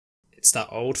It's that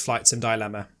old flight sim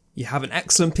dilemma. You have an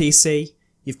excellent PC,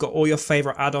 you've got all your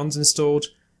favourite add-ons installed,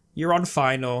 you're on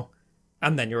final,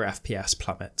 and then your FPS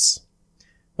plummets.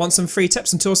 Want some free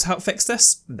tips and tools to help fix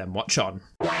this? Then watch on.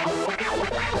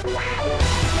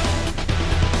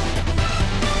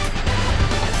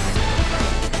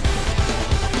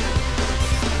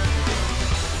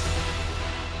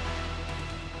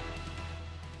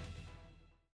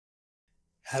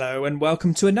 Hello and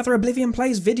welcome to another Oblivion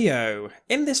Plays video.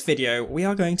 In this video, we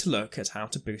are going to look at how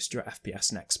to boost your FPS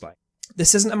in X-Plane.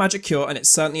 This isn't a magic cure, and it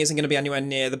certainly isn't going to be anywhere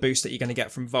near the boost that you're going to get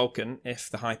from Vulcan, if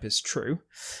the hype is true.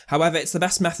 However, it's the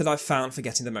best method I've found for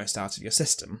getting the most out of your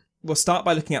system. We'll start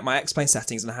by looking at my X-Plane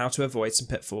settings and how to avoid some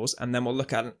pitfalls, and then we'll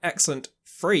look at an excellent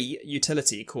free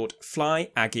utility called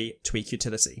FlyAgi Tweak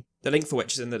Utility, the link for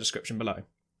which is in the description below.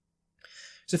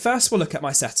 So first we'll look at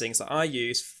my settings that I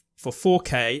use for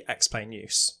 4K X-Plane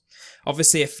use.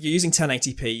 Obviously, if you're using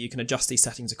 1080p, you can adjust these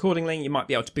settings accordingly. You might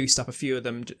be able to boost up a few of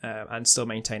them and still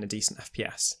maintain a decent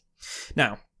FPS.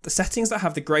 Now, the settings that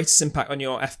have the greatest impact on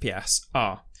your FPS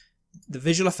are the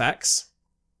visual effects,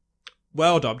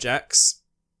 world objects,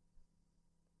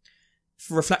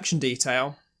 reflection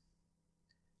detail,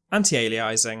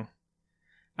 anti-aliasing,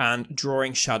 and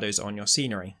drawing shadows on your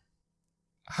scenery.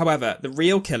 However, the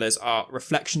real killers are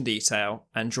reflection detail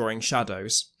and drawing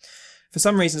shadows. For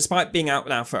some reason, despite being out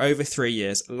now for over 3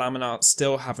 years, Laminar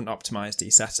still haven't optimized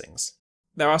these settings.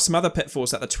 There are some other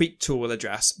pitfalls that the Tweak tool will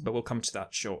address, but we'll come to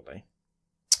that shortly.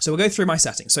 So we'll go through my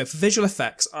settings. So for visual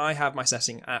effects, I have my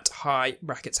setting at high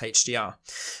brackets HDR.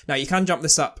 Now you can jump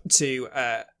this up to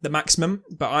the maximum,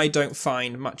 but I don't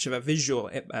find much of a visual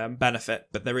benefit,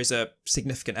 but there is a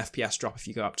significant FPS drop if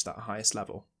you go up to that highest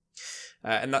level.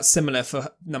 And that's similar for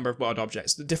number of world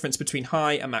objects. The difference between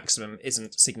high and maximum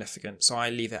isn't significant, so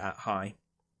I leave it at high.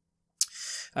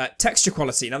 Texture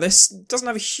quality. Now this doesn't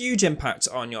have a huge impact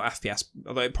on your FPS,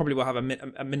 although it probably will have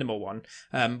a minimal one.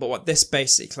 But what this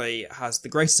basically has the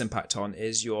greatest impact on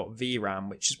is your VRAM,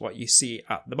 which is what you see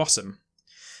at the bottom.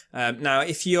 Now,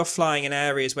 if you're flying in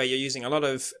areas where you're using a lot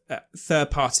of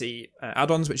third-party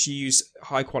add-ons which use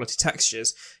high-quality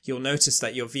textures, you'll notice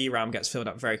that your VRAM gets filled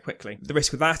up very quickly. The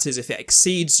risk with that is if it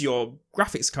exceeds your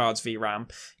graphics card's VRAM,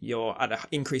 you're at an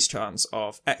increased chance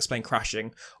of X-Plane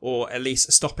crashing, or at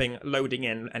least stopping loading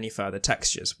in any further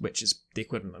textures, which is the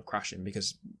equivalent of crashing,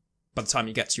 because by the time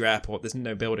you get to your airport, there's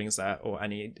no buildings there or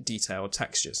any detailed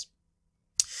textures.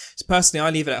 So personally, I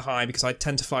leave it at high because I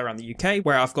tend to fly around the UK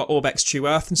where I've got ORBX True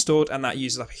Earth installed, and that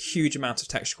uses up a huge amount of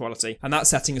texture quality, and that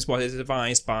setting is what is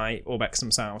advised by ORBX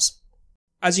themselves.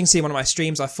 As you can see in one of my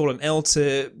streams, I've fallen ill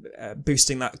to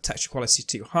boosting that texture quality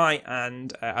too high,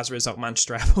 and as a result,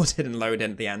 Manchester Airport didn't load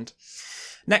in at the end.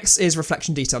 Next is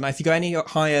reflection detail. Now, if you go any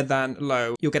higher than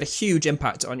low, you'll get a huge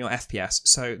impact on your FPS,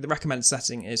 so the recommended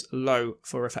setting is low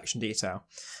for reflection detail.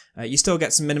 You still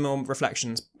get some minimal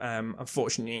reflections.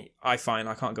 Unfortunately, I find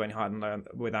I can't go any higher than low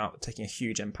without taking a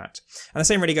huge impact. And the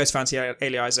same really goes for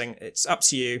anti-aliasing. It's up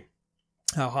to you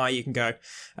how high you can go.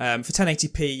 For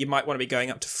 1080p, you might want to be going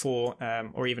up to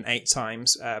 4 or even 8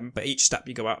 times, but each step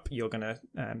you go up, you're going to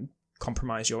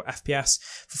compromise your FPS.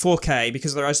 For 4K,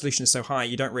 because the resolution is so high,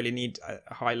 you don't really need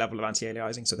a high level of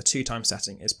anti-aliasing, so the 2-time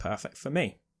setting is perfect for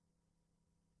me.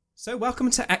 So welcome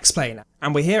to X-Plane,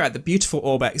 and we're here at the beautiful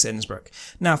ORBX Innsbruck.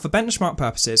 Now for benchmark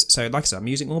purposes, so like I said, I'm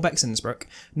using ORBX Innsbruck.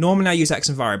 Normally I use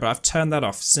xEnviro, but I've turned that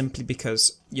off simply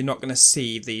because you're not going to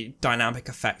see the dynamic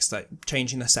effects that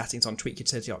changing the settings on Tweak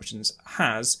Utility options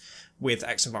has with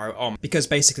xEnviro on, because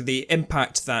basically the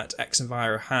impact that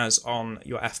xEnviro has on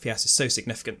your FPS is so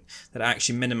significant that it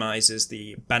actually minimizes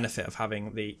the benefit of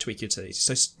having the Tweak Utility.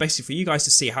 So basically for you guys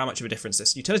to see how much of a difference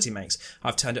this utility makes,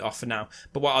 I've turned it off for now.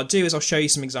 But what I'll do is I'll show you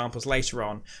some examples later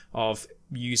on of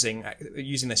using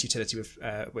this utility with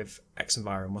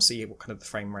xEnviro, and we'll see what kind of the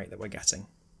frame rate that we're getting.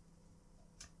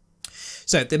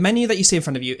 So the menu that you see in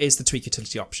front of you is the Tweak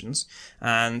Utility options,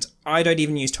 and I don't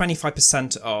even use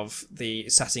 25% of the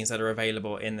settings that are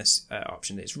available in this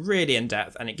option. It's really in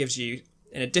depth, and it gives you,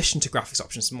 in addition to graphics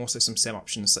options, also some sim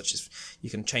options, such as you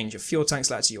can change your fuel tank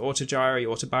selector, your auto gyro,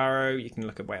 your auto barrow, you can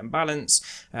look at weight and balance,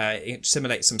 it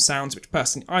simulates some sounds, which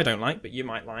personally I don't like, but you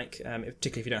might like,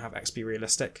 particularly if you don't have XP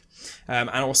Realistic, and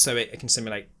also it can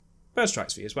simulate bird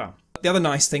strikes for you as well. The other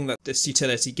nice thing that this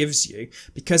utility gives you,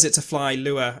 because it's a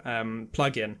FlyLOWI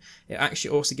plugin, it actually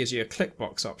also gives you a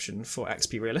clickbox option for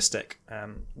XP Realistic,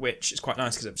 which is quite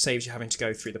nice because it saves you having to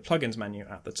go through the plugins menu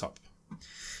at the top.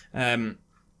 And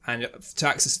to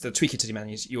access the Tweak Utility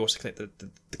menus, you also click the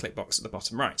clickbox at the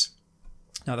bottom right.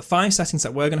 Now, the 5 settings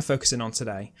that we're going to focus in on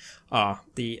today are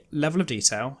the level of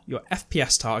detail, your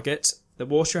FPS target, the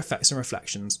water effects and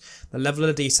reflections, the level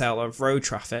of detail of road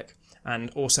traffic, and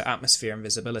also atmosphere and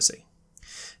visibility.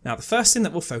 Now, the first thing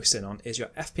that we'll focus in on is your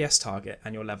FPS target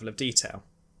and your level of detail.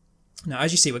 Now,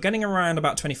 as you see, we're getting around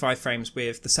about 25 frames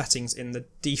with the settings in the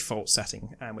default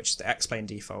setting, which is the X-plane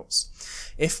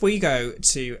defaults. If we go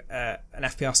to an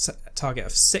FPS target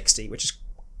of 60, which is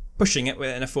pushing it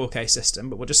within a 4K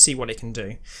system, but we'll just see what it can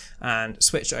do, and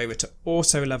switch over to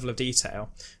auto level of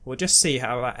detail, we'll just see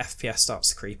how that FPS starts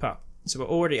to creep up. So we're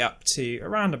already up to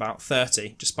around about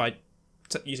 30 just by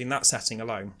using that setting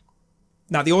alone.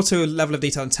 Now, the auto level of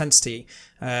detail intensity,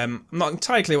 I'm not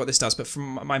entirely clear what this does, but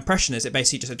from my impression is it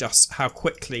basically just adjusts how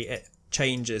quickly it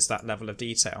changes that level of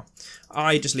detail.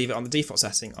 I just leave it on the default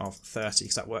setting of 30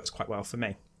 because that works quite well for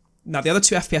me. Now, the other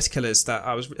two FPS killers that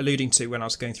I was alluding to when I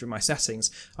was going through my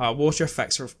settings are water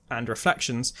effects and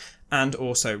reflections, and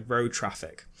also road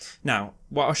traffic. Now,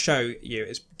 what I'll show you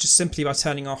is just simply by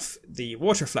turning off the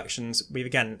water reflections, we've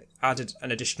again added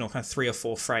an additional kind of 3 or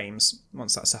 4 frames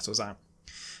once that settles out.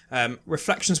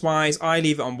 Reflections wise, I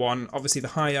leave it on 1. Obviously, the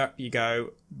higher up you go,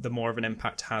 the more of an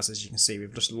impact it has. As you can see,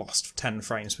 we've just lost 10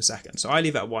 frames per second. So I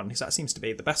leave it at 1 because that seems to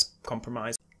be the best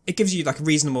compromise. It gives you like a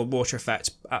reasonable water effect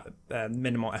at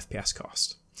minimal FPS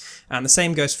cost. And the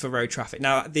same goes for road traffic.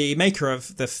 Now, the maker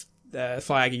of the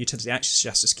FlyAgi Utility actually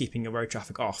suggests just keeping your road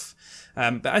traffic off.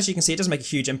 But as you can see, it doesn't make a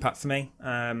huge impact for me.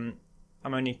 I'm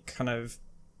only kind of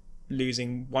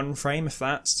losing 1 frame, if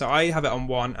that. So I have it on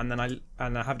 1, and then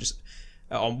I have just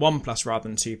on 1+ rather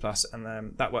than 2+,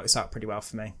 and that works out pretty well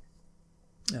for me.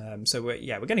 So we're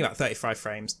getting about 35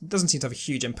 frames. It doesn't seem to have a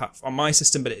huge impact on my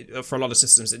system, but for a lot of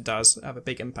systems it does have a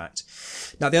big impact.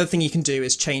 Now, the other thing you can do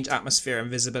is change atmosphere and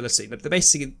visibility.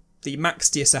 Basically, the max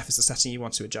DSF is the setting you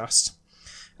want to adjust.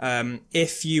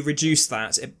 If you reduce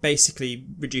that, it basically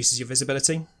reduces your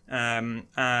visibility.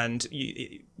 And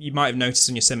you might have noticed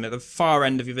on your sim at the far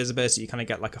end of your visibility, you kind of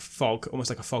get like a fog, almost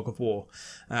like a fog of war.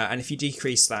 And if you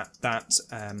decrease that,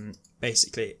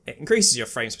 basically it increases your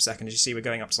frames per second. As you see, we're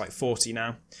going up to like 40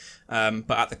 now,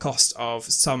 but at the cost of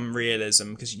some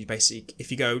realism, because you basically,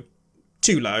 if you go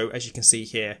too low, as you can see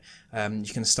here,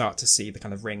 you can start to see the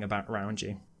kind of ring around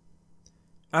you.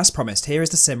 As promised, here is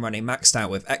the sim running maxed out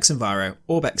with xEnviro,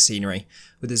 ORBX scenery,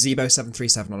 with the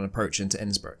Z97 on approach into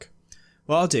Innsbruck.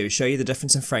 What I'll do is show you the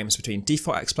difference in frames between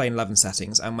default X-plane 11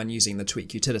 settings and when using the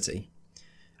Tweak Utility.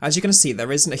 As you're going to see,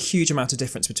 there isn't a huge amount of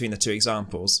difference between the two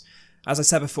examples. As I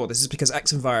said before, this is because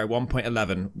xEnviro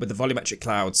 1.11 with the volumetric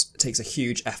clouds takes a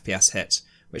huge FPS hit,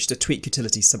 which the Tweak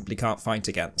Utility simply can't fight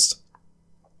against.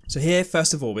 So here,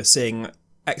 first of all, we're seeing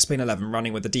X-plane 11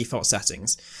 running with the default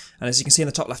settings, and as you can see in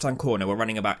the top left hand corner, we're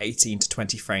running about 18 to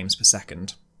 20 frames per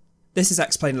second. This is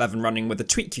X-plane 11 running with the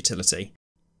Tweak Utility.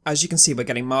 As you can see, we're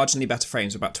getting marginally better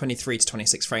frames, about 23 to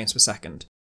 26 frames per second.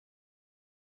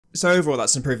 So overall,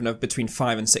 that's an improvement of between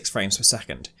 5 and 6 frames per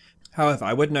second. However,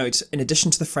 I would note, in addition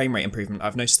to the frame rate improvement,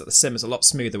 I've noticed that the sim is a lot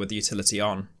smoother with the utility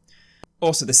on.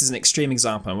 Also, this is an extreme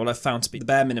example, and what I've found to be the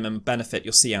bare minimum benefit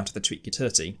you'll see out of the Tweak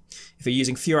Utility. If you're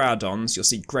using fewer add-ons, you'll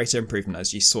see greater improvement,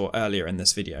 as you saw earlier in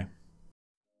this video.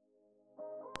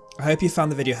 I hope you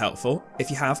found the video helpful. If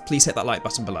you have, please hit that like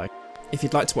button below. If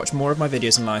you'd like to watch more of my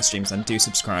videos and live streams, then do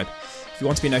subscribe. If you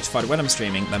want to be notified when I'm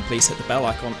streaming, then please hit the bell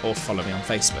icon or follow me on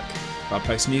Facebook, where I'll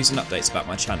post news and updates about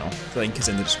my channel. The link is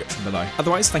in the description below.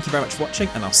 Otherwise, thank you very much for watching,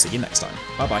 and I'll see you next time.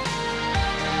 Bye bye.